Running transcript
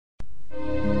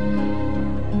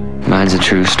Mine's a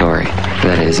true story.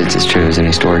 That is, it's as true as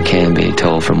any story can be,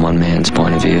 told from one man's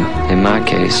point of view. In my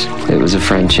case, it was a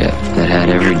friendship that had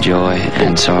every joy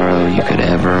and sorrow you could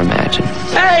ever imagine.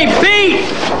 Hey, Pete!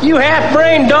 You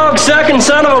half-brained, dog-sucking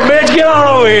son of a bitch, get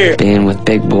on over here! Being with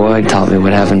Big Boy taught me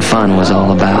what having fun was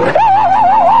all about.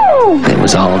 It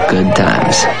was all good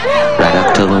times, right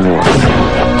up till the war.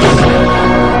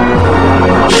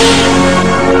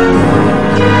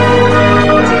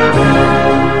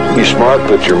 You smart,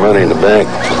 put your money in the bank.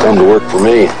 Come to work for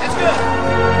me.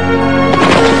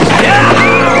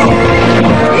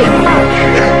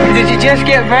 Did you just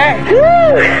get back?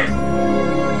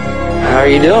 How are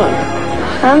you doing?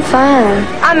 I'm fine.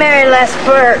 I married Les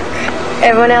Burke.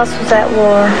 Everyone else was at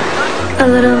war. A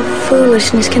little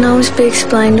foolishness can always be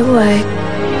explained away.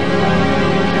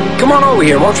 Come on over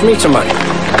here. Why don't you meet somebody?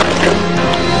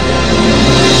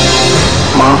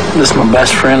 Mom, this is my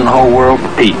best friend in the whole world,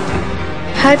 Pete.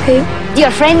 Hi, Pete. Your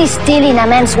friend is stealing a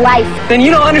man's wife. Then you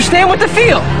don't understand what to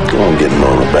feel. Go on, get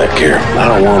Mona back here. I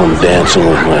don't want him dancing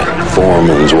with my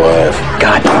foreman's wife.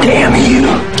 God damn you.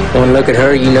 One look at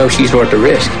her, you know she's worth the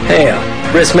risk. Hell,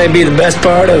 risk may be the best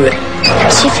part of it.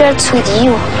 She flirts with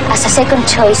you as a second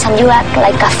choice and you act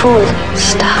like a fool.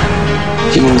 Stop.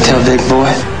 You gonna tell Big Boy?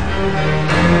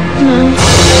 No.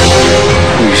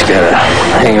 You just gotta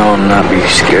hang on and not be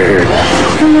scared.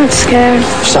 I'm not scared.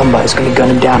 Somebody's gonna gun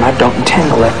him down. I don't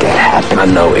intend to let that happen. I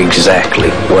know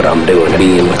exactly what I'm doing,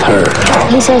 being with her.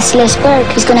 He says Les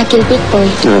Burke is gonna kill Big Boy.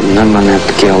 I'm gonna have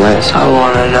to kill Les. I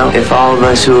wanna know if all of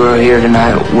us who are here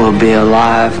tonight will be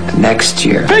alive next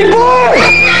year. Big Boy!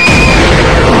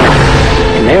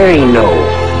 And there ain't no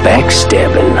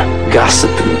backstabbing,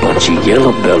 gossiping bunch of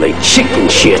yellow-bellied chicken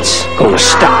shits gonna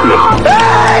stop me.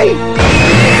 Hey!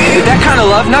 With that kind of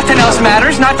love, nothing else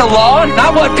matters. Not the law,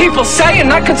 not what people say, and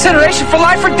not consideration for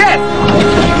life or death.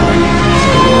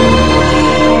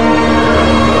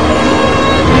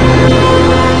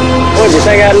 What, you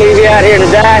think I'd leave you out here to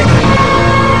die?